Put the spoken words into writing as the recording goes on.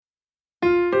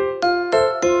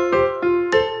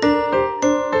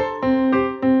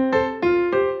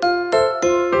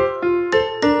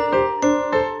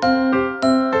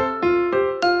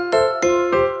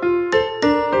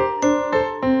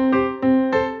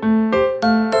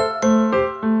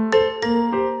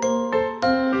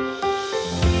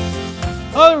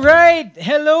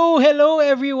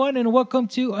everyone, and welcome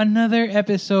to another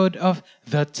episode of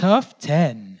The Tough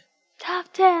 10. Top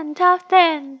 10, top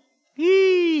 10.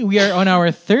 Yee! We are on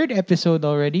our third episode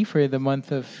already for the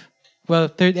month of... Well,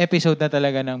 third episode na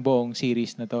talaga ng buong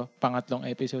series na to. Pangatlong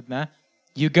episode na.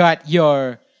 You got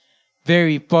your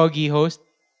very poggy host,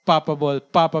 Papa Ball,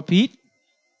 Papa Pete.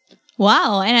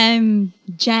 Wow, and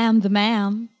I'm Jam the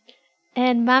Ma'am.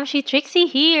 And Mamshie Trixie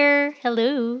here.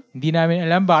 Hello. Hindi namin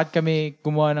alam bakit kami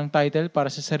gumawa ng title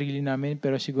para sa sarili namin,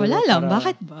 pero siguro... Wala lang,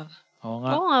 bakit ba? Oo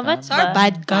nga. Ba't It's our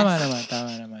podcast.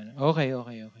 Tama naman. Okay.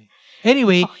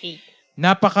 Anyway,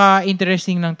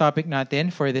 napaka-interesting ng topic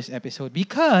natin for this episode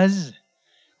because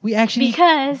we actually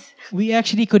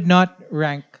could not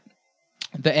rank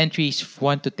the entries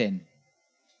 1 to 10.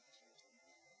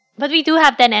 But we do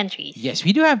have 10 entries. Yes,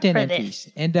 we do have 10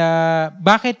 entries. And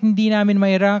bakit hindi namin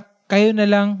may rank? Kayo na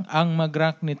lang ang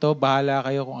mag-rank nito. Bahala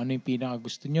kayo kung ano yung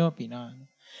pinaka-gusto nyo.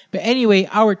 But anyway,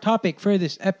 our topic for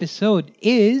this episode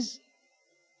is...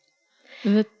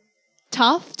 The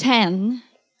top 10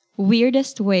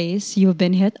 weirdest ways you've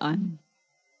been hit on.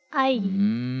 Ay.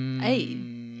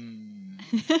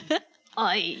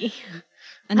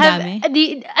 Ang dami.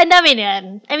 Ang dami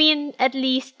yan. I mean, at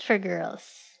least for girls.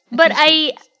 But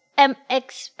I am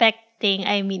expecting,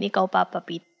 ikaw, Papa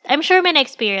Pete, I'm sure may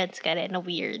na-experience ka rin na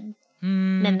weird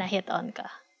na na-hit on ka.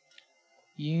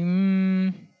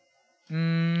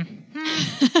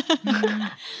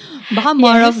 Baka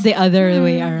more of the other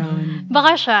way around.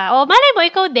 Baka siya. O, malay mo,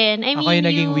 ikaw din. I Ako mean, yung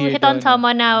naging you weirdo, hit on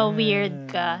someone na weird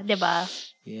ka. Diba?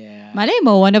 Yeah. Malay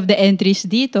mo, one of the entries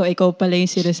dito, ikaw pala yung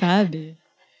sinasabi.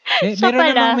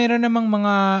 Meron namang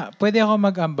mga, pwede ako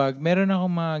mag-ambag. Meron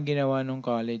akong mga ginawa nung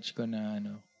college ko na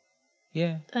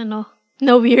Yeah.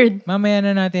 No weird. Mamaya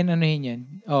na natin anuhin yan.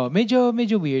 Oh, medyo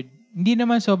weird. Hindi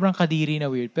naman sobrang kadiri na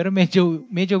weird, pero medyo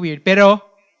weird. Pero,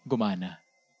 gumana.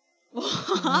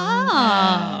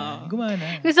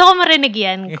 Gumana. Gusto ko marinig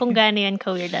yan kung gaano yan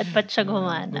ka-weird at ba't siya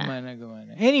gumana.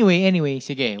 Gumana. Anyway,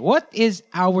 sige. What is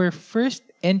our first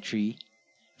entry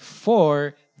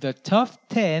for the top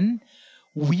 10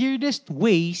 weirdest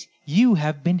ways you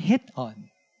have been hit on?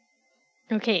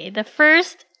 Okay, the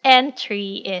first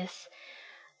entry is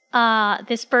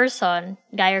this person,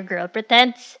 guy or girl,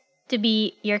 pretends to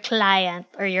be your client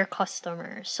or your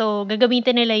customer. So,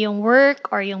 gagamitin nila yung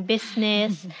work or yung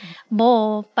business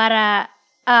mo para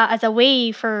as a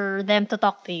way for them to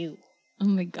talk to you.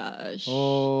 Oh my gosh.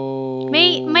 Oh.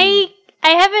 I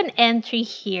have an entry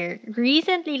here.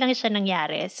 Recently lang siya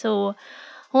nangyari. So,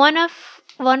 one of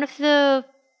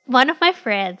my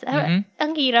friends,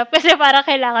 ang hirap kasi para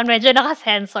kailangan medyo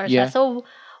nakasensor siya. Yeah. So,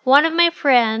 one of my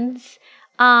friends,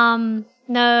 na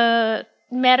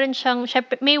meron siyang,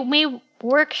 may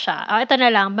work siya. Ito na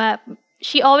lang,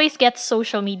 she always gets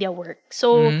social media work.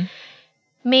 So,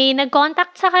 may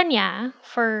nag-contact sa kanya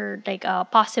for like a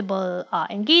possible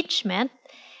engagement.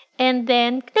 And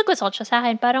then, nag-consult siya sa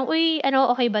akin. Parang,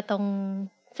 okay ba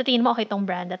sa tingin mo okay tong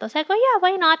brand na to? Sabi ko, yeah,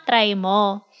 why not try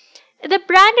mo? The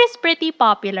brand is pretty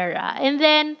popular. And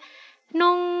then,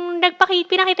 nung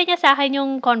pinakita niya sa akin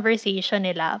yung conversation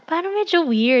nila, parang medyo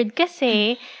weird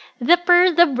kasi the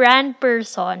brand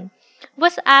person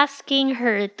was asking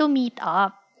her to meet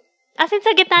up. As in,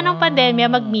 sa gitna ng pandemya,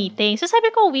 mag-meeting. So,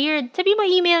 sabi ko, weird. Sabi mo,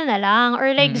 email na lang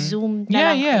or like Zoom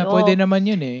na lang kayo. Pwede naman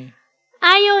yun eh.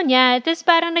 Ayaw niya. Tapos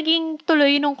parang naging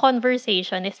tuloy nung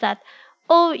conversation is that,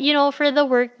 for the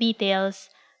work details,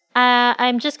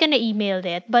 I'm just gonna email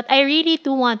it, but I really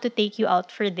do want to take you out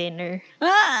for dinner.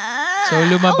 So,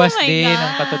 lumabas din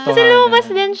ang katotohanan. Kasi lumabas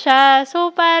din siya.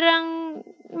 So, parang,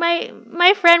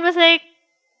 my friend was like,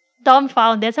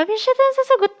 dumbfounded. Sabi, shit, ang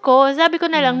sasagot ko. Sabi ko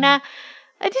na lang na,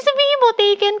 di sabihin mo,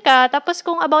 taken ka. Tapos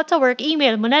kung about sa work,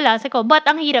 email mo na lang. Sabi ko, but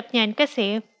ang hirap niyan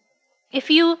kasi,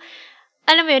 if you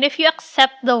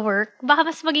accept the work, baka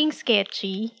mas maging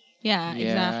sketchy. Yeah,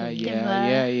 exactly.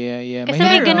 Yeah. Kasi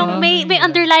may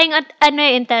underlying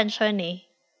intention eh.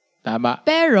 Tama.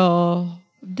 Pero,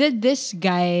 did this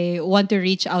guy want to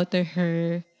reach out to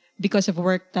her because of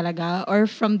work talaga? Or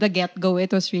from the get-go,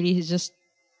 it was really just,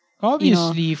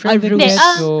 obviously, from the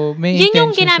get-go, may yun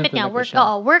yung intentions ginamit na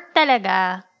niya.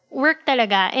 talaga Work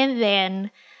talaga. And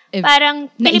then, If parang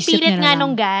naisip pinipilit niya na nga lang.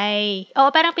 nung guy.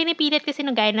 Parang pinipilit kasi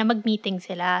nung guy na mag-meeting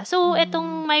sila. So,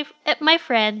 etong my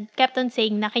friend kept on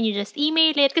saying na, can you just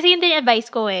email it? Kasi yun din yung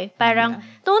advice ko eh. Parang,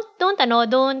 don't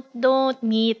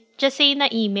meet. Just say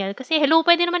na email. Kasi, hello,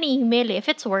 pwede naman email eh.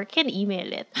 If it's work, can email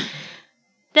it.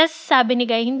 Tapos sabi ni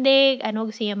guy, hindi,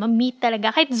 gusto niya, ma-meet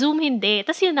talaga. Kahit Zoom, hindi.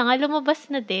 Tapos yun na nga, lumabas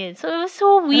na din. So, it was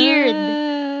so weird.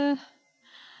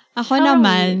 Ako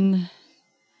naman,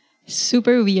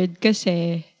 super weird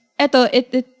kasi,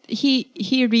 he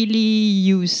really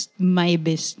used my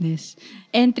business.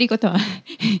 Entry ko to.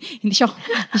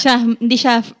 hindi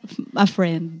siya a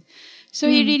friend. So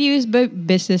he really used my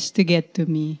business to get to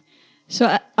me.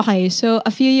 So okay, so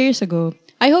a few years ago,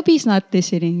 I hope he's not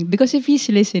listening, because if he's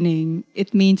listening,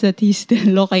 it means that he's still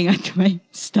looking at my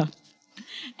stuff.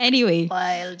 Anyway,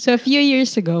 Wild. so a few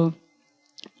years ago,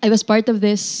 I was part of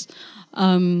this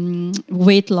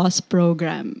weight loss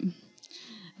program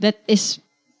that is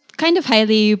kind of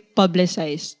highly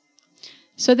publicized.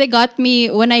 So they got me,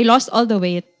 when I lost all the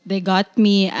weight, they got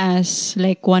me as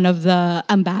like one of the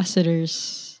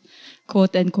ambassadors,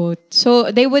 quote unquote.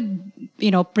 So they would,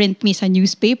 print me sa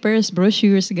newspapers,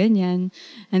 brochures, ganyan.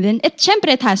 And then,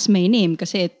 syempre, it has my name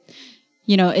kasi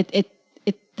it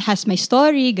has my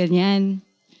story, ganyan.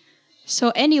 So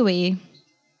anyway,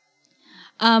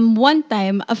 one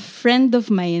time, a friend of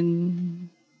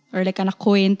mine, or like an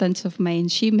acquaintance of mine,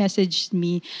 she messaged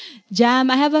me,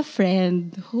 Jam, I have a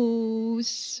friend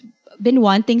who's been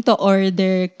wanting to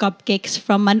order cupcakes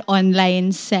from an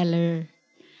online seller.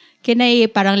 Can I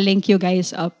parang link you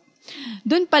guys up?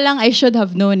 Doon pa lang I should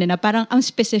have known na parang ang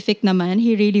specific naman,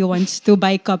 he really wants to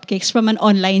buy cupcakes from an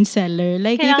online seller.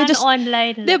 Like, kailangan you could just,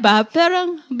 online. diba?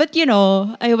 Parang, but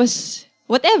I was,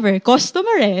 whatever,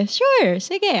 customer sure,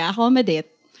 sige, accommodate.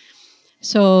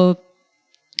 So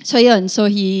yun. So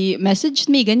he messaged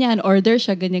me, ganyan, order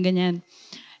siya, ganyan.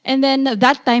 And then,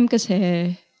 that time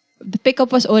kasi, the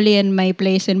pickup was only in my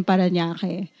place in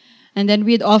Parañaque. And then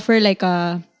we'd offer like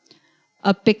a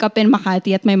pickup in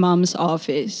Makati at my mom's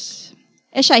office.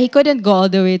 He couldn't go all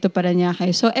the way to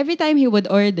Parañaque. So every time he would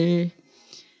order,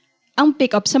 ang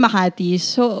pickup sa Makati,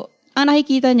 so ang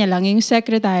nakikita niya lang yung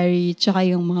secretary tsaka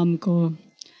yung mom ko.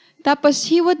 Tapos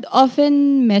he would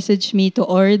often message me to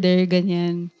order,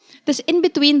 ganyan. Tapos in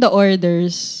between the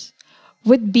orders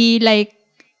would be like,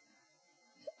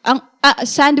 ang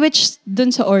sandwich dun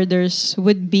sa orders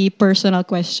would be personal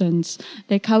questions.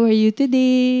 Like, how are you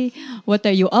today? What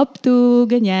are you up to?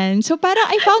 Ganyan. So parang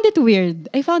I found it weird.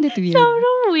 So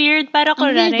weird. Para ko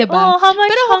rin. Diba? Oh, how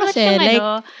much, pero how much kasi, yung like,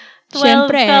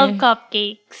 12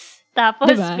 cupcakes.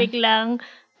 Tapos diba? biglang,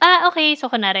 okay,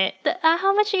 so kunwari, how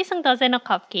much is isang dozen of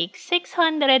cupcakes?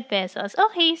 600 pesos.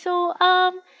 Okay, so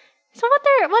what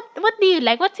do you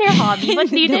like? What's your hobby?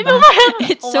 What do you do?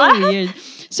 It's so weird.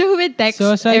 So who would text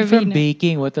So aside every from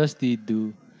baking, what else do you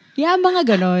do? Yeah,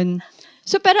 mga ganon.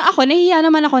 So pero ako, nahihiya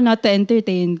naman ako not to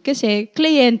entertain kasi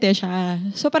kliyente siya.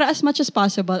 So para as much as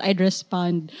possible, I'd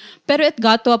respond. Pero it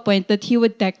got to a point that he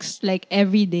would text like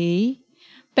every day.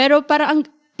 Pero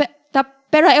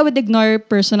pero I would ignore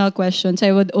personal questions.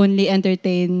 I would only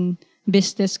entertain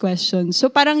business questions. So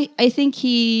parang I think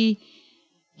he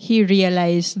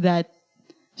realized that.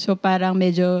 So parang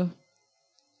medyo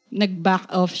nag-back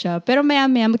off siya. Pero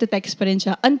maya-maya magte-text pa rin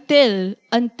siya until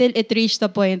it reached the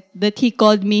point that he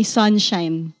called me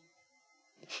Sunshine.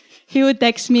 He would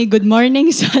text me, "Good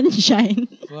morning, Sunshine."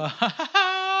 Wow!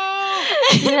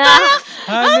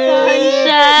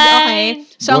 Sunshine! Okay.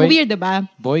 So, ang weird, diba?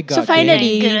 Boy got so,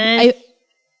 finally,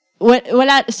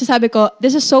 sabi ko,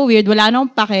 this is so weird. Wala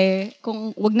nang pake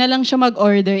kung wag na lang siya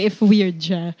mag-order if weird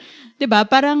siya. Diba?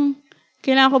 Parang,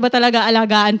 kailangan ko ba talaga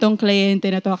alagaan tong kliyente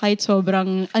na to kahit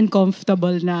sobrang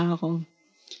uncomfortable na ako.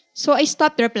 So, I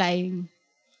stopped replying.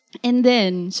 And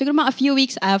then, siguro mga a few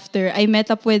weeks after, I met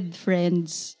up with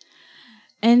friends.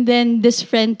 And then, this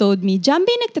friend told me, Jambi,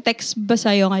 nagte-text ba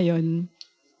sa'yo ngayon?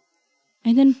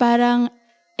 And then, parang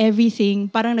everything,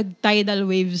 parang nag-tidal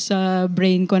waves sa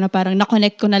brain ko na parang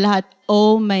na-connect ko na lahat.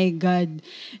 Oh my God.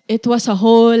 It was a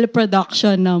whole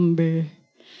production number.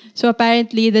 So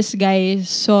apparently, this guy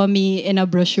saw me in a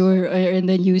brochure or in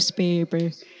the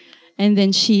newspaper. And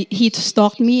then he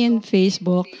stalked me in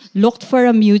Facebook, looked for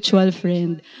a mutual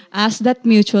friend, asked that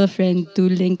mutual friend to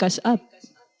link us up.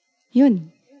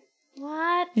 Yun.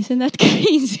 What? Isn't that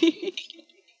crazy?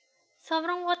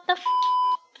 Sobrang what the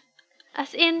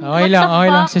As in, okay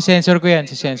lang. Sisensor ko yan.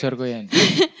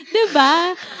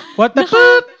 Diba? What the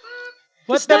fuck?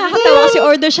 What the fuck? Nakakatawa kasi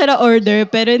order siya na order,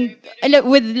 pero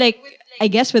with like, I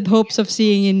guess with hopes of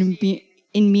seeing in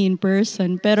me in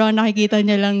person. Pero nakikita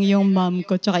niya lang yung mom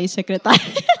ko tsaka yung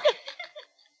secretary.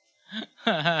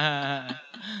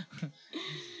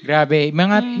 Grabe.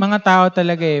 Mga tao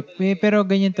talaga eh. Pero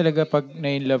ganyan talaga pag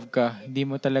na-in-love ka. Hindi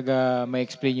mo talaga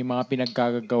ma-explain yung mga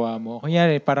pinagkagagawa mo.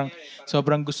 Kunyari, parang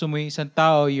sobrang gusto mo yung isang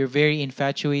tao, you're very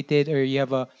infatuated or you have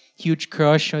a huge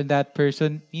crush on that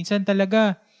person. Minsan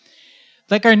talaga.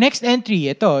 Like our next entry,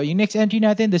 yung next entry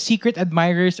natin, the secret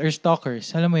admirers or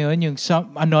stalkers. Alam mo yun, yung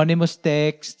some anonymous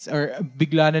texts or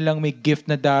bigla na lang may gift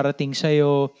na darating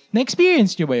sa'yo.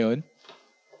 Na-experience nyo ba yun?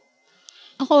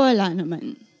 Ako wala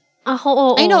naman. Ako,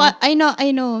 oo. I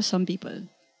know some people.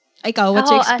 Ikaw, what's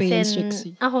your experience,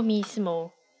 Trixie? Ako mismo.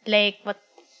 Like,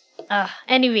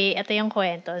 anyway, ito yung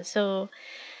kwento. So,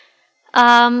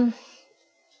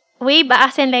 way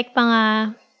back, as in like,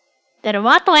 mga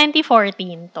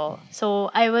 2014 to.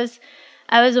 So, I was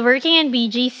working in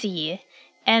BGC,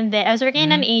 and then, I was working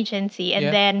in an agency, and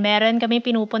then, meron kami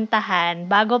pinupuntahan,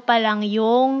 bago pa lang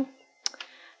yung,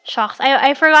 shucks,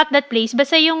 I forgot that place,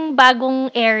 basta yung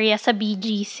bagong area sa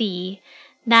BGC,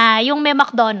 na yung may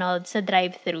McDonald's sa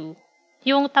drive-thru.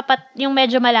 Yung tapat, yung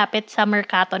medyo malapit sa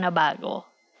Mercato na bago.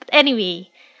 But anyway.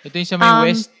 Ito yung sa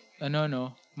may West,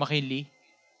 McKinley?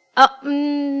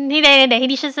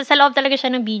 Hindi siya sa loob talaga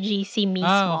siya ng BGC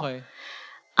mismo. Okay.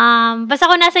 Basta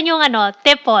kung nasan yung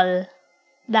Tipol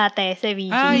dati sa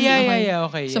BGC. Yeah.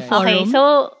 Okay. Sa forum? Okay,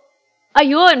 so,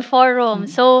 ayun, forum.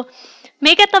 So,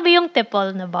 may katabi yung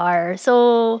Tipol na bar.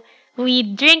 So, we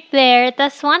drink there.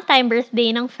 Tas one time,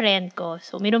 birthday ng friend ko.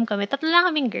 So, uminom kami. 3 lang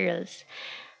kaming girls.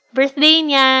 Birthday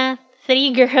niya,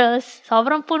 3 girls.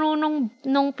 Sobrang puno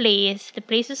nung place. The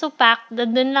place is so packed.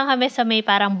 Doon lang kami sa may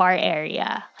parang bar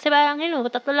area. Kasi parang, 3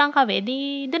 lang kami.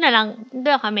 Doon lang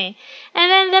kami. And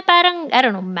then, parang, I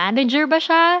don't know, manager ba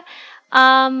siya?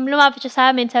 Lumapit siya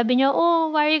sa amin. Sabi niya,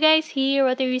 why are you guys here?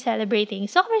 What are you celebrating?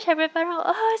 So, kami syempre parang,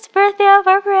 it's birthday of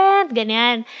our friend.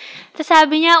 Ganyan. Tapos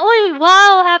sabi niya,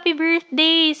 wow, happy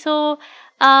birthday. So,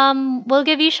 we'll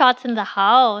give you shots in the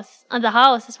house. On the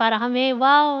house. Tapos parang kami,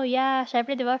 wow, yeah,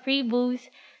 syempre, di ba, free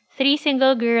booze. 3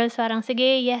 single girls, parang,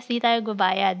 sige, yes, di tayo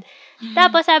gubayad.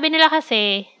 Tapos, sabi nila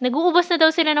kasi, nag-uubos na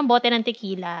daw sila ng bote ng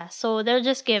tequila. So, they'll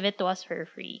just give it to us for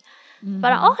free.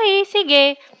 Parang, okay,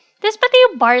 sige. Tapos, pati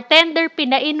yung bartender,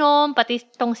 pinainom, pati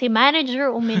tong si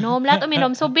manager, uminom, lahat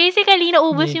uminom. So, basically,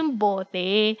 naubos yung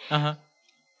bote.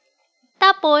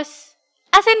 Tapos,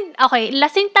 as in, okay,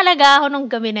 lasing talaga ako nung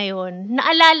gabi na yun.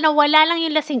 Nawala lang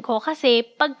yung lasing ko kasi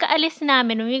pagkaalis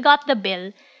namin, when we got the bill,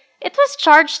 it was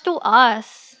charged to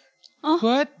us.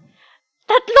 What?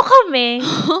 3 kami.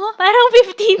 Parang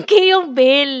 15K yung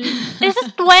bill. This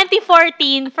is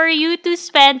 2014 for you to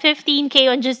spend 15K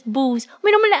on just booze.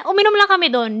 Uminom lang kami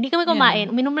doon. Hindi kami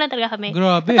kumain. Uminom lang talaga kami.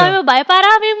 Grabe. Para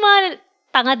kami mga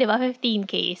tanga, di ba?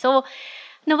 15K. So,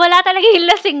 nawala talaga yung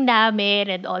lasing namin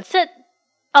and all. So,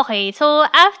 okay. So,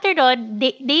 after doon,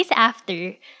 days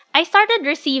after, I started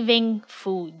receiving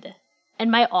food in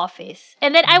my office.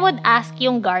 And then, I would ask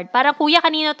yung guard, parang, kuya,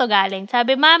 kanino to galing?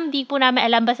 Sabi, ma'am, di po namin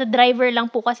alam, basta driver lang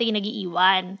po kasi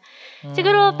nag-iiwan.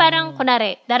 Siguro, parang,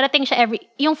 kunwari, darating siya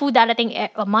yung food darating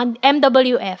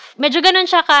MWF. Medyo ganun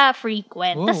siya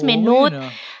ka-frequent. Tapos may note.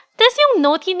 Tapos yung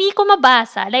note, hindi ko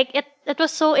mabasa. Like, it was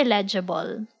so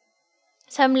illegible.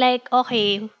 So, I'm like,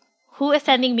 okay, who is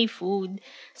sending me food?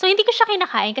 So, hindi ko siya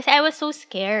kinakain kasi I was so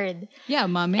scared. Yeah,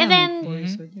 mami. And then,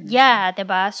 yeah,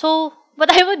 diba? So, what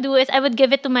I would do is, I would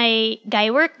give it to my guy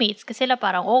workmates kasi sila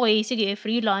parang, okay, sige,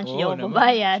 free lunch, yung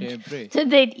babayad. So,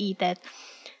 they'd eat it.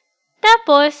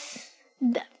 Tapos,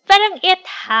 parang it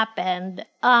happened.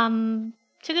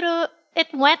 Siguro,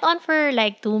 it went on for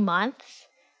like 2 months.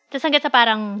 Tapos hanggang sa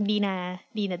parang di na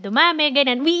dumami,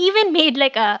 ganyan. We even made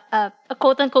like a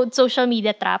quote-unquote social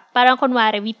media trap. Parang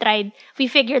kunwari, we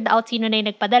figured out sino na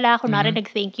yung nagpadala. Kunwari,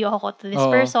 nag-thank you ako to this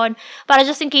person. Para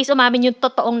just in case umamin yung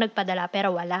totoong nagpadala,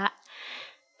 pero wala.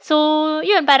 So,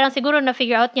 yun, parang siguro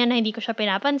na-figure out niya na hindi ko siya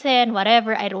pinapansin,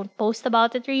 whatever, I don't post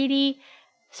about it really.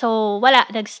 So, wala,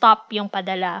 nag-stop yung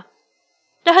padala.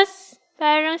 Tapos,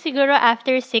 parang siguro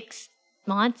after 6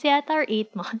 months yata or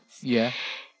 8 months. Yeah.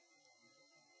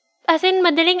 As in,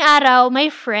 madaling araw,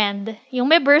 my friend, yung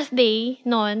may birthday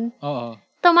noon,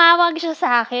 tumawag siya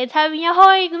sa akin. Sabi niya,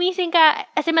 hoy, gumising ka.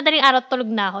 As in, madaling araw, tulog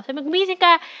na ako. Sabi, gumising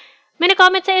ka. May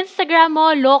nag-comment sa Instagram mo,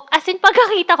 look. As in,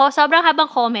 pagkakita ko, sobrang habang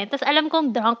comment. Tapos alam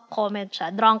kong drunk comment siya,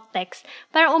 drunk text.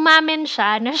 Parang umamin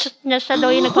siya na siya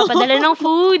daw yung nagpapadala ng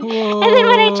food. And then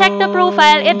when I checked the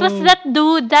profile, it was that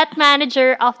dude, that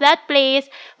manager of that place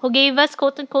who gave us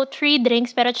quote-unquote free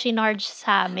drinks pero chinarge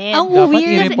sa amin. Ang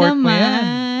weird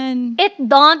naman. It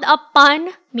dawned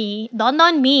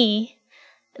on me,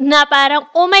 na parang,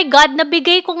 oh my God,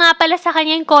 nabigay ko nga pala sa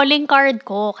kanya yung calling card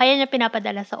ko. Kaya niya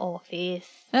pinapadala sa office.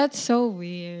 That's so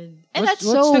weird. And what's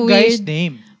the guy's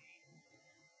name?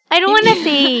 I don't wanna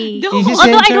say.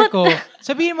 Isi-censor ko.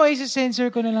 Sabihin mo, isi-censor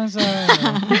ko na lang sa...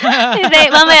 Hindi,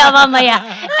 mamaya.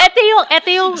 Ito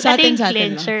yung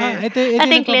clincher. Ito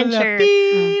yung clincher.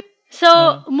 So,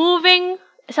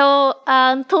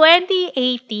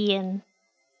 2018,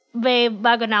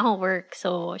 bago na akong work.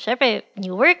 So, syempre,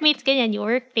 new workmates, ganyan, new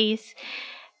workplace.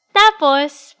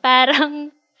 Tapos,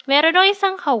 parang, meron ako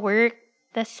isang ka-work.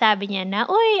 Tapos sabi niya na,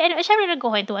 uy, syempre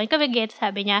nagkukwentuhan kami,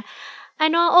 sabi niya,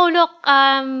 look,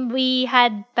 we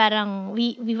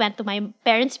went to my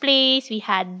parents' place, we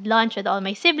had lunch with all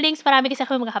my siblings, marami kasi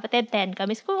ako mga kapatid, 10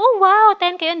 kami. So, oh wow,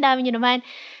 10 kayo, ang dami nyo naman.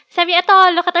 Sabi niya,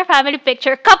 look at our family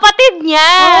picture, kapatid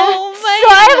niya! Oh my So,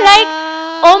 I'm God. like,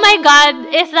 oh my God,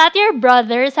 is that your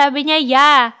brother? Sabi niya,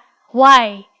 yeah.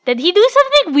 Why? Did he do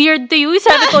something weird to you?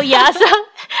 Sabi ko, yeah.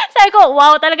 Sabi ko,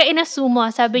 wow, talaga inassume mo.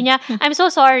 Sabi niya, I'm so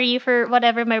sorry for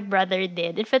whatever my brother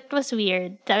did. If it was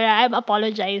weird, sabi niya, I'm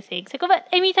apologizing. Sabi ko,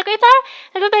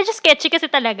 medyo sketchy kasi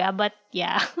talaga. But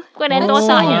yeah, kunento ko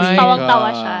sa kanya. Tawang-tawa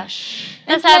siya.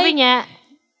 Tapos sabi niya,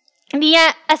 hindi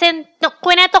niya, as in,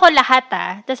 kunento ko lahat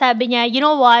Tapos sabi niya, you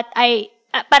know what,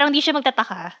 parang hindi siya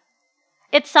magtataka.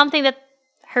 It's something that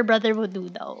her brother would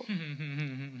do daw.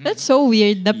 That's so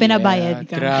weird na pinabayad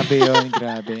ka. Grabe yun,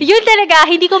 grabe. Yun talaga,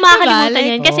 hindi ko makakalimutan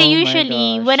yun. Kasi oh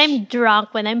usually, when I'm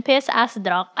drunk, when I'm pissed-ass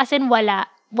drunk, as in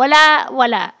wala.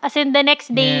 As in the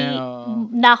next day,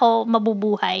 na ako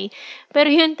mabubuhay. Pero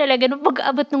yun talaga, nung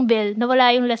pag-abot ng bill,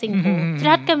 nawala yung lasing ko.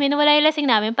 Lahat kami, nawala yung lasing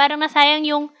namin. Parang nasayang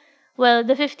yung,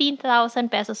 the 15,000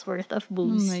 pesos worth of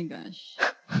booze. Oh my gosh.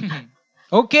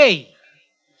 Okay.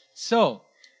 So,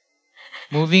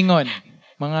 moving on.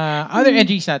 Mga other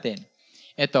entries natin.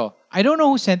 Ito, I don't know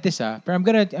who sent this but I'm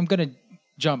gonna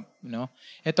jump,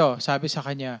 Ito, sabi sa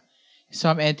kanya,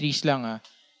 some entries lang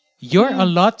you're a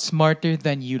lot smarter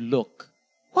than you look.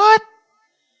 What?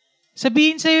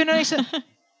 Sabihin sa'yo ng isa,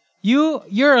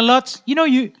 you're a lot,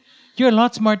 you're a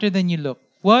lot smarter than you look.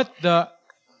 What the?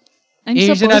 I'm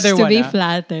supposed to be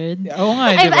flattered. Oo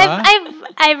nga, diba?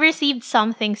 I've received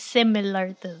something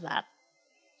similar to that.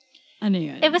 Ano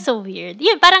yun? It was so weird.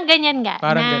 Yun, parang ganyan nga.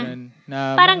 Parang ganun.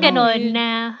 Parang ganun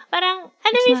na, parang,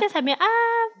 yung sasabi,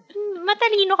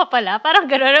 matalino ka pala. Parang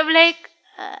ganun. I'm like,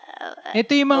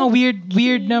 ito yung mga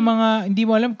weird na mga, hindi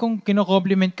mo alam kung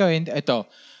kino-compliment ka. Ito,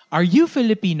 are you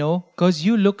Filipino? Cause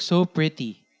you look so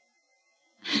pretty.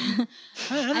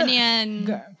 Ano yan?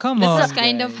 Come on, this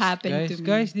kind of happened to me.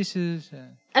 Guys, this is...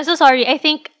 I'm so sorry. I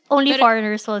think only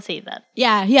foreigners will say that.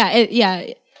 Yeah.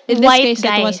 In this White case,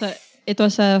 guys. it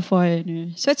was a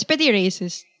foreigner. So it's pretty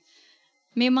racist.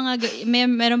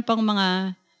 Meron pang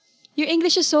mga, your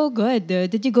English is so good.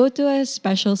 Did you go to a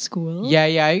special school? Yeah,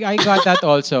 I got that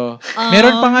also.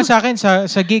 Meron pa nga sa akin,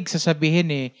 sa gig,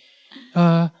 sasabihin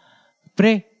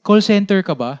pre, call center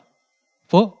ka ba?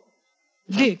 Po?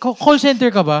 Hindi, call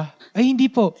center ka ba? Ay, hindi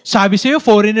po. Sabi sa'yo,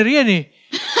 foreigner yan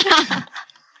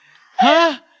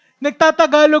Ha?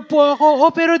 Nagtatagalog po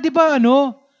ako. Pero di ba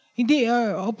hindi,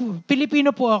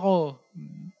 Filipino po ako.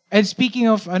 And speaking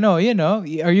of, are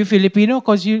you Filipino?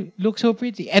 Because you look so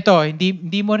pretty. Eto,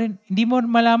 hindi mo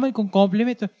malaman kung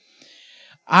compliment.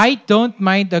 I don't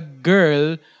mind a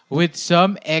girl with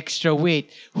some extra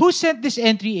weight. Who sent this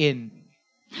entry in?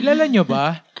 Kilala nyo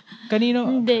ba?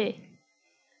 Kanino? Hindi.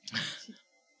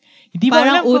 Hindi mo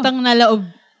parang alam kung... utang na loob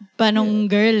pa nung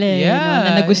girl Yeah.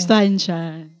 na nagustuhan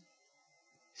siya.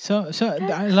 So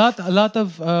a lot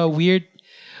of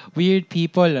weird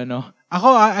people, Ako,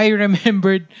 I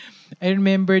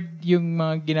remembered yung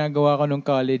mga ginagawa ko nung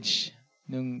college.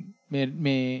 Nung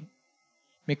may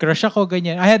crush ako,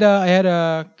 ganyan. I had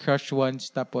a crush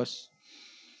once, tapos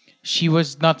she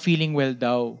was not feeling well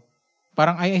daw.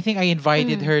 Parang I think I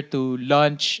invited her to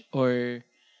lunch or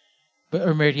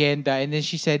merienda, and then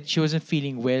she said she wasn't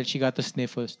feeling well. She got the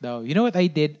sniffles daw. You know what I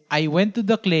did? I went to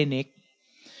the clinic.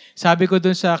 Sabi ko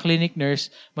dun sa clinic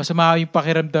nurse, masama yung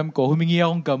pakiramdam ko, humingi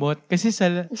akong gamot. Kasi sa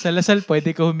Lasal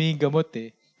pwede ka humingi gamot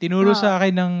Tinuro sa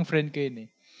akin ng friend ko yun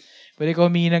Pwede ka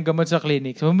humingi ng gamot sa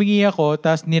clinic. So humingi ako,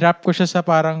 tapos nirap ko siya sa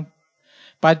parang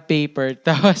pad paper,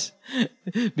 tapos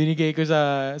binigay ko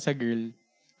sa girl.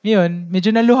 Ngayon,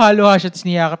 medyo naluha-luha siya, tapos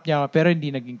niyakap niya ako, pero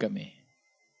hindi naging kami.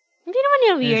 Hindi naman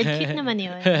yun weird. Cute naman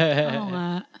yun. Oo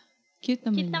nga. Cute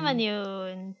naman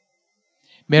yun.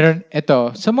 Meron,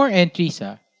 some more entries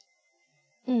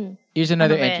Here's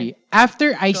another entry.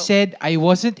 After I said I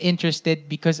wasn't interested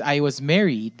because I was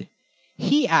married,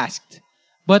 he asked,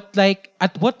 but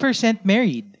at what %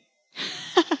 married?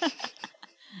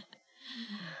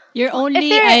 You're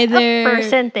only Is there either a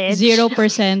percentage?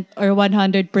 0% or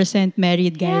 100%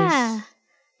 married, guys. Yeah.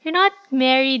 You're not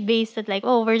married based at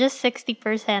we're just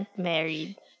 60%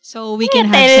 married. So we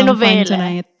can have some fun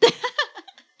tonight.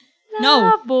 No.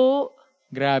 Labo.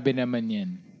 Grabe naman yan.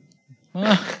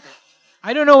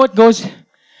 I don't know what goes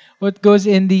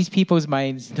in these people's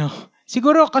minds, no.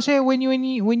 Siguro kasi when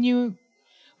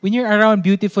you're around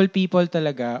beautiful people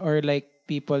talaga, or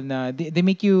people na they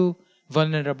make you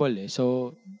vulnerable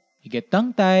So you get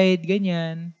tongue-tied,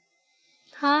 ganyan.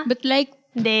 Huh? But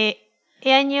Hindi.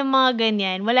 Yan yung mga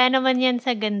ganyan. Wala naman yan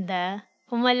sa ganda.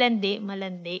 Kung malandi,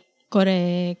 malandi.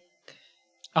 Correct.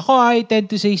 Ako, I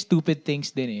tend to say stupid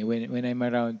things din when I'm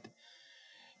around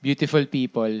beautiful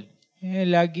people.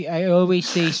 I always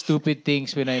say stupid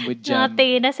things when I'm with Jam.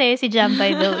 Nakatingin na sa'yo si Jam,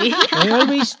 by the way. I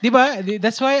always, di ba?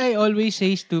 That's why I always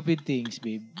say stupid things,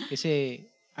 babe. Kasi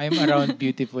I'm around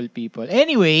beautiful people.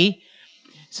 Anyway,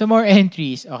 some more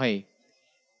entries. Okay.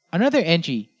 Another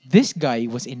entry. This guy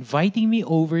was inviting me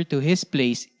over to his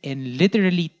place and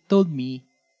literally told me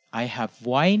I have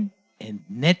wine and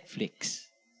Netflix.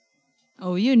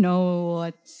 Oh, you know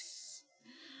what's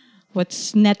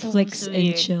Netflix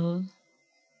and chill.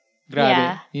 Grabe.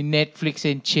 Yeah. Yung Netflix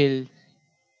and chill.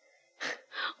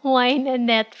 Wine and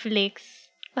Netflix.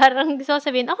 Parang gusto ko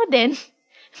sabihin, ako din.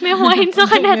 May wine sa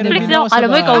Netflix Meron din daw. ako sa Alam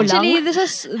mo, bahay. ikaw lang. Actually,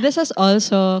 this has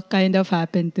also kind of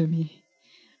happened to me.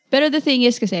 Pero the thing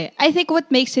is kasi, I think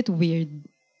what makes it weird,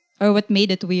 or what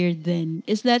made it weird then,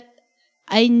 is that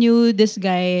I knew this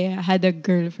guy had a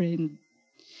girlfriend.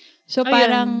 So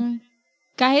parang,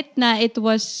 kahit na it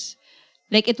was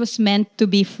meant to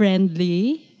be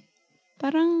friendly,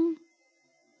 parang,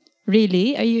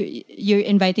 really? You're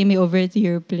inviting me over to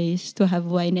your place to have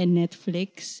wine and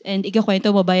Netflix? And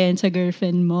ikakwento mo ba yan sa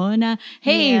girlfriend mo na,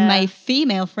 hey, my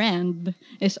female friend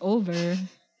is over.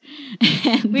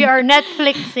 And, We are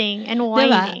Netflixing and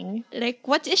whining. diba? Like,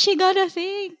 what is she gonna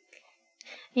think?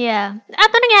 Yeah.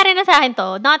 Ato nangyari na sa akin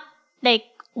to. Not like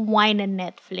wine and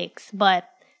Netflix, but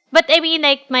I mean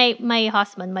like my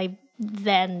husband, my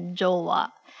then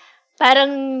jowa.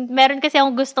 Parang meron kasi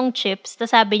akong gustong chips,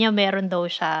 tapos sabi niya meron daw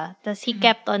siya. Tapos he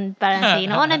kept on parang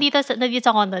saying, nandito sa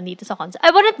condo.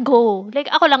 I wouldn't go. Like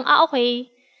ako lang, okay.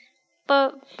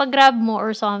 Pag-grab mo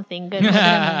or something. Ganun.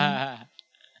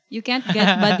 You can't get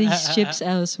buddy's chips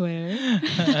elsewhere.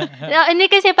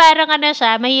 Hindi kasi parang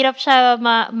siya, mahirap siya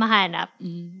mahanap.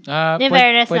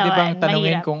 Pwede naman, bang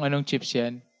tanungin mahirap. kung anong chips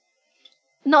yan?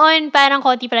 Noon, parang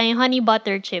konti pa lang yung honey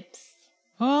butter chips.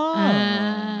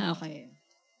 Okay.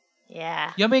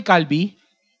 Yeah. Yan may Calbee?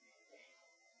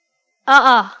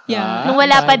 Oo. Yeah. Nung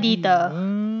wala pa dito.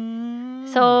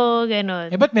 So,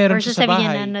 ganun. Ba't meron Or siya sa sasabihin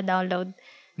bahay? niya na-download.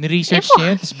 Ni-research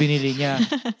niya yun, tapos binili niya.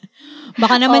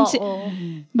 Baka naman, Oo.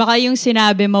 baka yung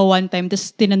sinabi mo one time,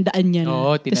 tapos tinandaan niya na.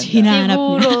 Oo, Tapos tinandaan. hinahanap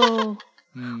niya. Siguro.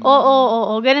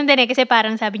 Oo. Ganun din kasi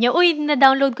parang sabi niya, uy,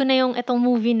 na-download ko na yung itong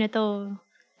movie na to.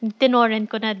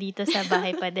 Tinorrent ko na dito sa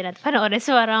bahay. Pwede natin panoorin.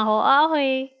 So, parang ako,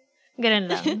 okay.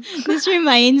 Ganun lang. This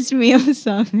reminds me of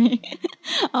something.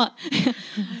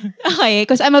 Okay,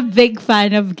 because I'm a big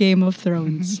fan of Game of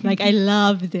Thrones. Like, I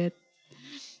loved it.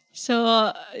 So,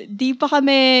 di pa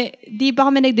kami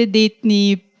nagde-date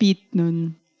ni Pete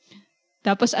nun.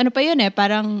 Tapos ano pa yun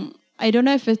parang, I don't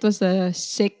know if it was the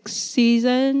 6th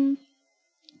season.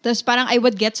 Tapos parang I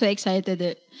would get so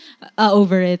excited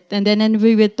over it. And then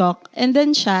we would talk. And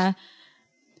then siya,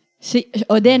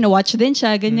 watch din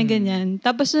siya, ganyan-ganyan.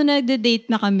 Tapos nung nagde-date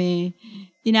na kami,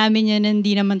 inamin niya na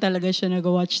hindi naman talaga siya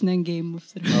nag-watch ng Game of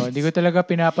Thrones. Hindi ko talaga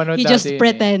pinapanood He dati. just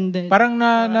pretended. Parang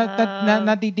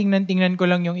natitingnan ko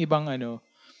lang yung ibang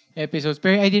episodes.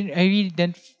 Pero I really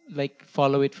didn't like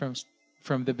follow it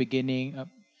from the beginning.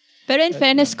 Pero in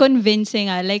fairness, convincing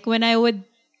Like when I would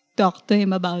talk to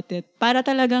him about it, para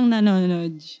talagang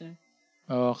nanonood siya.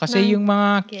 Kasi yung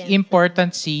mga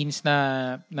important scenes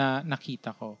na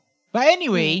nakita ko. But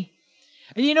anyway,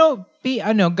 you know,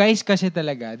 guys kasi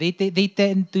talaga, they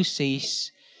tend to say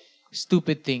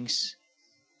stupid things.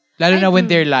 Lalo na when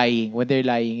they're lying.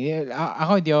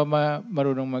 Ako, hindi ako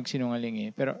marunong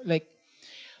magsinungaling Pero like,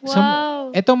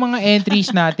 etong mga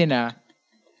entries natin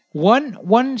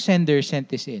one sender sent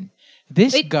this in.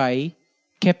 This guy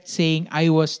kept saying I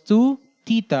was too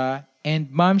tita and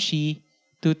Mamshie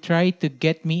to try to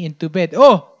get me into bed.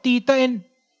 Oh, tita and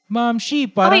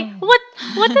Mamshie, parang...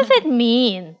 Okay, what does it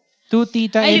mean? Too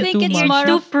tita and too Mamshie. More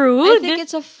too prude? I think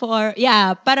it's a form...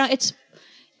 Yeah, parang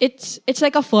it's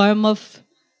like a form of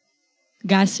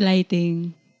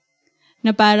gaslighting.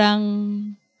 Na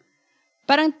parang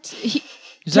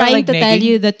trying to tell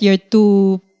you that you're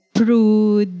too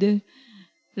prude,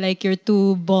 like you're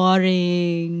too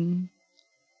boring.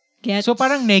 Gets? So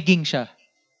parang negging siya.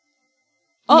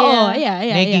 Oo, yeah.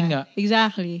 Negging nga.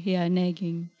 Exactly. Yeah,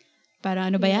 negging. Parang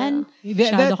ano ba yan?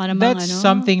 Masyado ka namang That's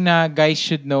something na guys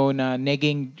should know na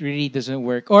negging really doesn't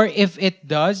work. Or if it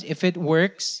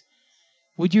works,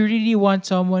 would you really want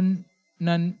someone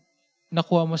na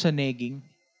nakuha mo sa negging?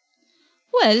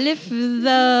 Well, if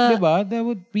the... Diba? That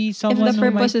would be someone if the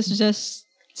purpose is just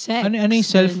sex. Ano yung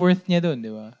self-worth niya doon,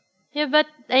 diba? Yeah, but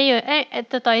ayun,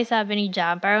 totoo yung sabi ni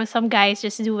Jam. Parang some guys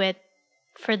just do it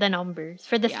for the numbers,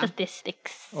 for the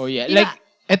statistics. Oh yeah. Like,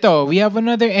 eto, we have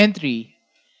another entry.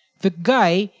 The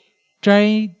guy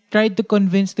tried to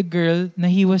convince the girl na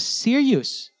he was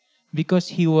serious. because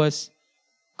he was,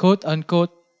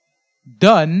 quote-unquote,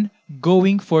 done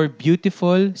going for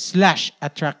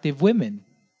beautiful/attractive women.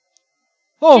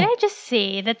 Oh! Can I just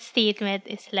say, that statement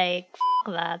is like, f***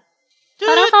 that.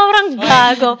 Parang sobrang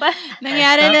gago.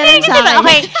 Nangyari na rin sa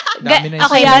akin. Okay,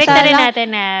 okay, balik na rin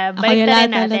natin.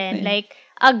 Eh. Like,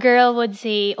 a girl would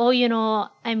say, oh, you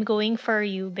know, I'm going for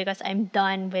you because I'm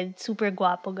done with super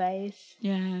guapo guys.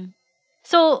 Yeah.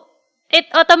 So, it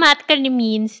automatically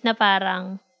means na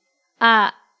parang,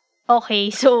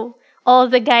 okay, so, all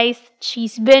the guys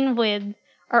she's been with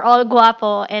are all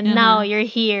guapo and now you're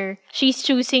here. She's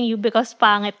choosing you because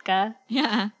pangit ka.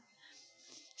 Yeah.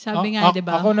 Sabi nga, di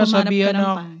ba? Ako nasabihan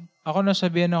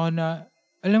ako na,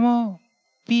 alam mo,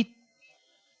 Pete,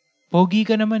 pogi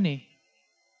ka naman eh.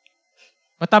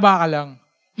 Mataba ka lang.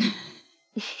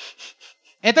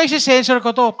 Ito yung sensor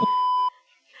ko to.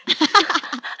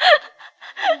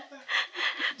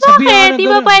 Bakit? Di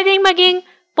ba pwedeng maging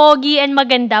pogi and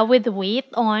maganda with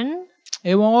weight on?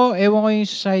 Ewan ko yung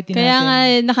society natin. Kaya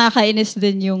nga, nakakainis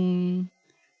din yung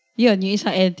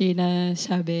isang entry na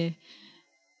sabi,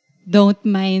 don't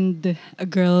mind a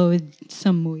girl with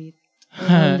some weight. Or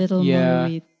a little more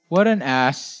weight. What an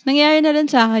ass. Nangyari na rin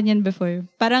sa akin yan before.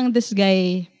 Parang this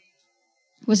guy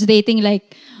was dating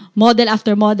like model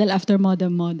after model after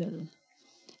model.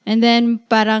 And then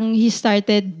parang he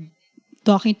started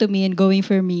talking to me and going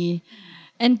for me.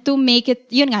 And to make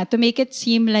it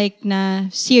seem like na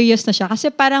serious na siya. Kasi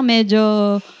parang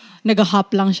medyo nag-hop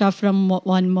lang siya from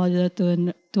one model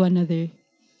to another.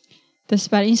 Tapos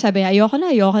parang sabi, ayoko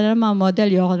na ng mga model,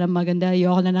 ayoko na maganda,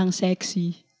 ayoko na ng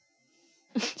sexy.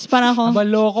 Tapos parang ako,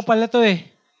 loko pala to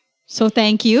eh. So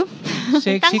thank you.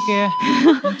 Sexy kaya.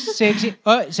 Sexy.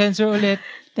 Oh, censor ulit.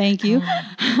 Thank you.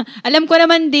 Alam ko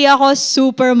naman di ako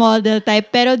super model type,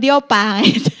 pero di ako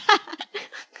pangit.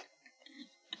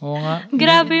 Oo nga.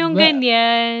 Grabe yung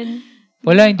ganyan.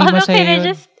 Wala, hindi masaya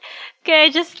yun. Can I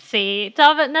just say,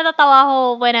 natatawa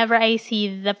ko whenever I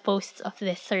see the posts of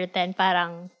this certain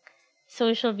parang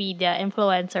social media,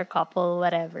 influencer couple,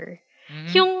 whatever.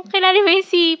 Mm-hmm. Yung, kilala mo yung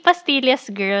si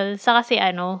Pastillas Girl, saka si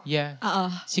ano? Yeah.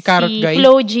 Si Carrot Guy?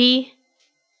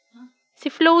 Si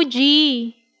Flo G.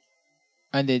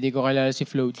 Hindi ko kilala si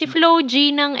Flo G. Si Flo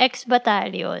G ng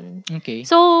X-Battalion. Okay.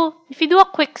 So, if you do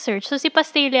a quick search, so si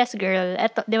Pastillas Girl,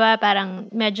 eto, di ba, parang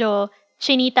medyo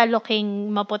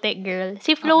chinita-looking maputi girl.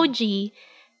 Si Flo G,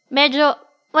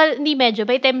 hindi medyo,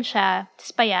 baitem siya,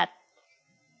 tas payat.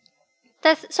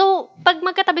 So, pag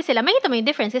magkatabi sila, makita mo yung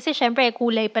difference kasi syempre,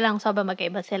 kulay pa lang, sobrang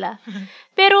magkaiba sila.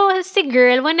 Pero si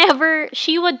girl, whenever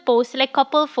she would post like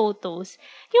couple photos,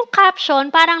 yung caption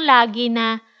parang lagi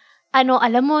na,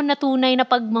 alam mo, natunay na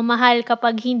pagmamahal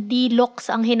kapag hindi looks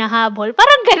ang hinahabol.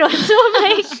 Parang gano'n. So,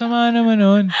 like, sama naman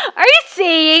nun. Are you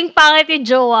saying pangit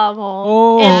yung jowa mo?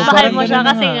 Oo. And mahal mo siya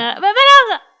kasi nga. Parang,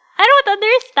 I don't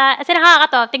understand. Kasi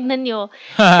nakakatawa, tignan nyo.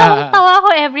 Tawang-tawa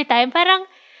ko every time. Parang,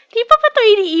 di pa ito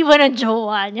iniiwan ng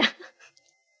jowa niya?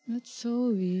 That's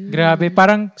so weird. Grabe,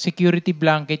 parang security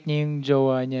blanket niya yung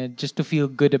jowa niya just to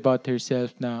feel good about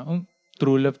herself na,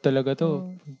 true love talaga to.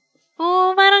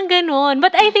 Oh, parang ganun.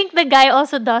 But I think the guy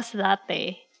also does that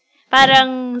eh.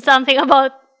 Parang something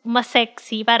about mas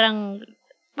sexy. Parang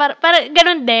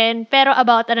ganun din. Pero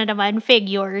about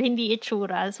figure, hindi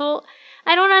itsura. So,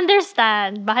 I don't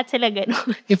understand. Bakit sila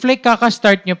ganun? If like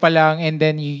kaka-start nyo pa lang and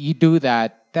then you do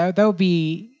that would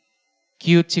be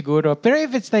cute siguro. Pero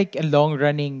if it's like a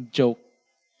long-running joke,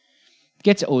 it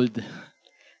gets old.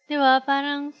 Diba?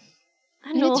 Parang,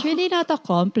 And it's really not a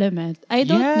compliment. I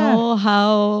don't know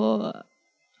how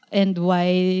and why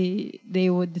they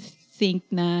would think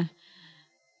na...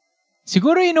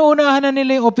 Siguro inuunahan na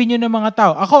nila yung opinion ng mga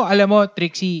tao. Ako, alam mo,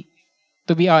 Trixie,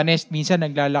 to be honest, minsan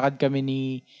naglalakad kami ni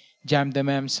Jam the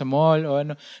Ma'am sa mall o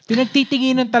ano.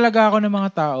 Pinagtitinginan talaga ako ng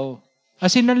mga tao.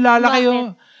 As in, nanlalaki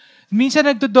yung... Minsan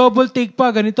nagdo-double take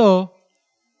pa, ganito.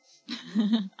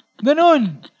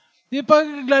 Ganon. Di pag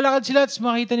naglalakad sila, tapos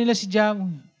makita nila si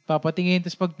Jam, papatingin,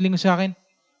 tapos paglingo sa akin,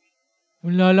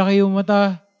 lalaki yung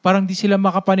mata. Parang di sila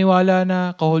makapaniwala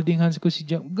na ka-holding hands ko si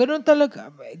Jam. Ganon talaga.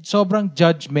 Sobrang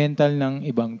judgmental ng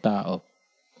ibang tao.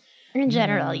 In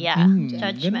general, yeah.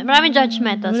 Judgment. Maraming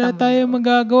judgmental. Wala tayong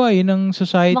magagawa. Yun ang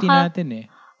society natin eh.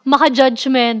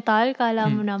 Maka-judgmental,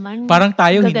 kala mo naman. Parang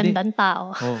tayo gagandang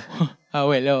tao. Oh.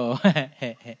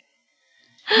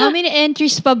 How many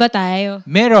entries pa ba tayo?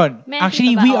 Meron.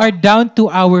 Actually, we are down to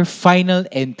our final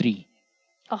entry.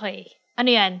 Okay.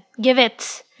 Ano yan? Give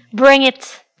it. Bring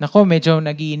it. Nako, medyo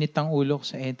nagiinit ang ulo ko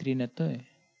sa entry na to eh.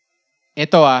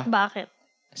 Ito Bakit?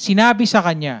 Sinabi sa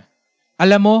kanya,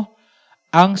 alam mo,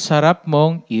 ang sarap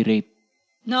mong i-rape.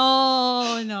 No.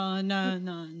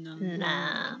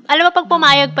 Alam mo, pag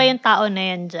pumayag pa yung tao na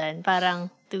yan dyan,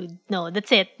 parang, dude, no, that's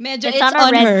it. Medyo it's it's not a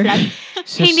on red her. flag.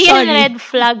 Hindi yan red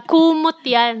flag. Kumot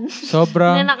yan.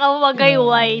 Sobrang... na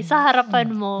nakawagayway sa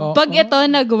harapan mo. Pag ito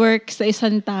nag-work sa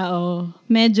isang tao,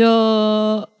 medyo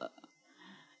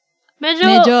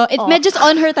medyo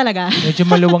on her talaga. Medyo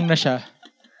maluwang na siya.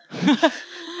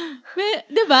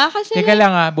 Diba? Kasi Teka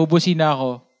lang bubusin na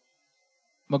ako.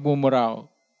 Magmumura ako.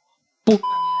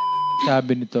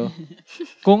 Sabi nito.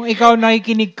 Kung ikaw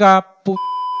nakikinig ka,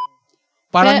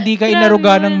 parang di ka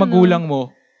inaruga ng magulang mo.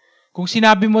 Kung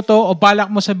sinabi mo to o balak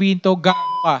mo sabihin to,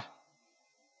 gago ka.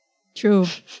 True.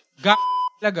 Gago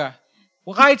talaga.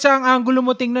 O kahit sa ang angulo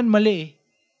mo tingnan, mali eh.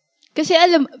 Kasi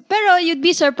pero you'd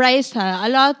be surprised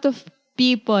a lot of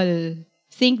people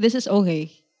think this is okay.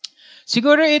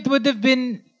 Siguro it would have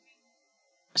been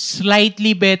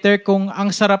slightly better kung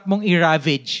ang sarap mong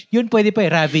i-ravage. Yun pwede pa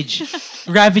ravage.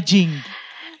 Ravaging.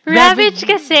 Ravage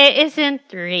kasi isn't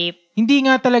rape. Hindi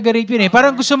nga talaga rape yun eh.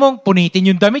 Parang gusto mong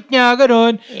punitin yung damit niya,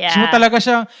 gano'n. Yeah. Gusto mo talaga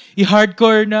siyang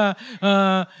i-hardcore na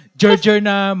Georger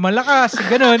na malakas,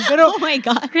 gano'n. Pero, oh my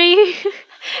God.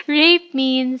 Rape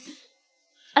means...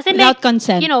 As in without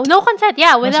consent. You know, no consent.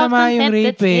 Yeah, without masama consent, yung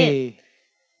rape that's it.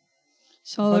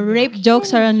 So, rape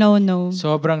jokes are a no-no.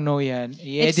 Sobrang no yan.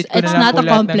 I-edit ko it's na lang not po a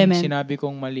lahat compliment. ng sinabi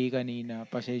kong mali kanina.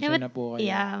 Pasensya na po kayo.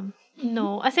 Yeah.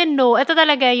 No. As in, no. Ito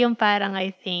talaga yung parang,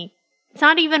 I think, it's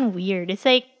not even weird. It's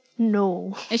like,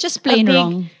 no. It's just plain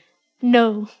wrong.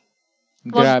 No.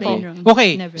 Grabe. Plain wrong.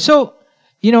 Okay, Never. so,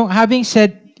 having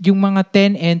said yung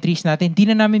mga 10 entries natin, hindi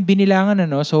na namin binilangan,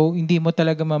 so hindi mo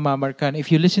talaga mamamarkan.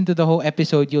 If you listen to the whole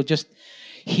episode, you'll just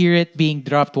hear it being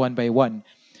dropped one by one.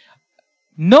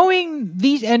 Knowing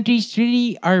these entries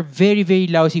really are very, very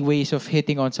lousy ways of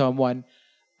hitting on someone,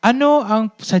 ano ang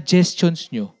suggestions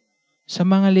nyo sa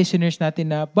mga listeners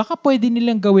natin na baka pwede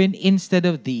nilang gawin instead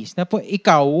of these? Na po,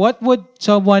 ikaw, what would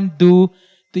someone do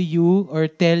to you or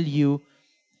tell you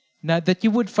na that you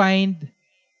would find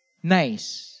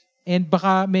nice? And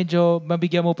baka medyo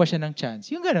mabigyan mo pa siya ng chance.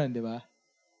 Yung gano'n, di ba?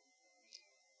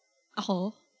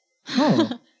 Ako? Oh.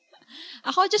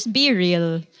 Ako, just be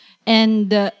real and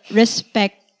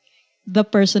respect the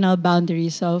personal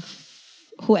boundaries of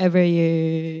whoever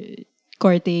you're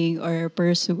courting or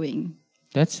pursuing.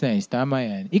 That's nice. Tama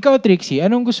yan. Ikaw, Trixie,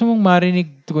 anong gusto mong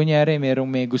marinig? Kunyari, merong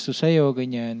may gusto sa'yo,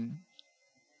 ganyan.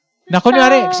 Na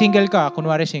kunwari, single ka.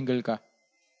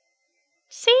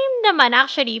 Same naman,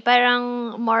 actually.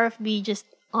 Parang more of be just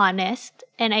honest.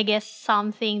 And I guess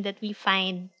something that we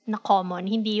find na common.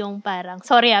 Hindi yung parang,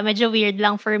 sorry medyo weird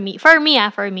lang for me. For me.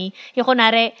 Yung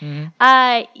kunwari,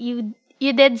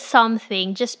 you did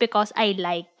something just because I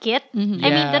like it. Mm-hmm. I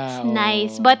mean, that's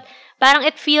nice. But parang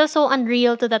it feels so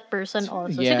unreal to that person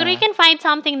also. Yeah. Siguro you can find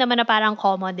something naman na parang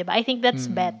common, di ba? I think that's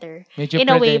better. Medyo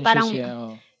in a way, parang,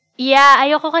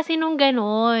 ayoko kasi nung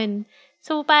ganun.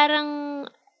 So parang,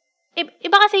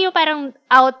 iba kasi yung parang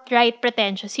outright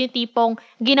pretentious. Yung tipong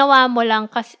ginawa mo lang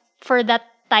kasi for that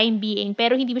time being,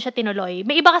 pero hindi mo siya tinuloy.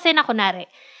 May iba kasi na kunwari,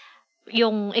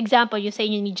 yung example, yung sa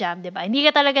inyo ni Jam, di ba? Hindi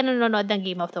ka talaga nanonood ng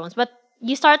Game of Thrones, but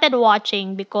you started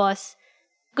watching because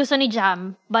gusto ni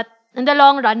Jam, but in the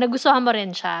long run, nagustuhan mo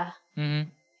rin siya. Mm-hmm.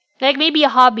 Like maybe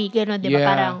a hobby, gano'n, di ba? Yeah.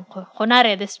 Parang,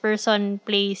 kunwari, this person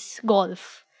plays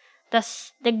golf.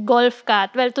 Tas nag-golf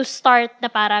ka. Well, to start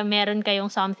na parang meron kayong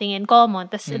something in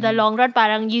common. Tas in the long run,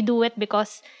 parang you do it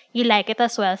because you like it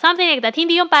as well. Something like that.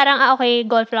 Hindi yung parang, okay,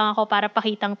 golf lang ako para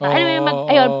pakitang tao.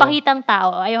 Pakitang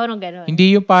tao. Ayoko nung gano'n.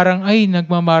 Hindi yung parang,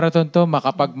 nagmamarathon to,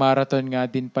 makapag-marathon nga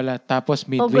din pala. Tapos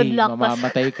midway,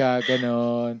 mamamatay ka,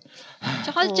 gano'n.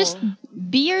 Tsaka just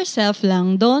be yourself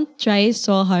lang. Don't try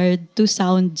so hard to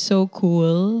sound so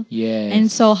cool. Yes.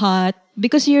 And so hot.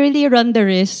 Because you really run the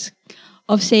risk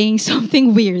of saying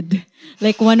something weird.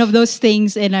 Like one of those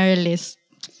things in our list.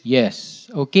 Yes.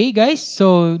 Okay, guys.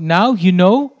 So now you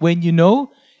know when you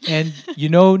know, and you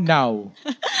know now.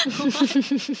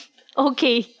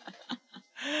 Okay.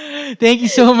 Thank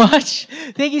you so much.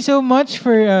 Thank you so much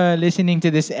for listening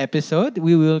to this episode.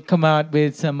 We will come out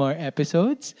with some more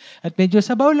episodes. At medyo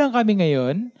sabaw lang kami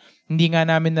ngayon. Hindi nga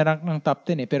namin na-rank ng top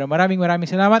 10 Pero maraming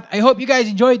salamat. I hope you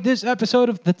guys enjoyed this episode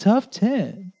of The Top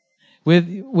 10.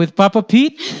 With Papa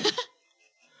Pete.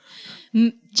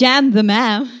 Jam the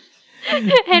Ma'am.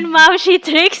 And Mamshie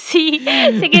Trixie.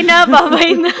 Sige na,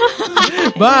 bye-bye na.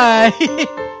 Bye!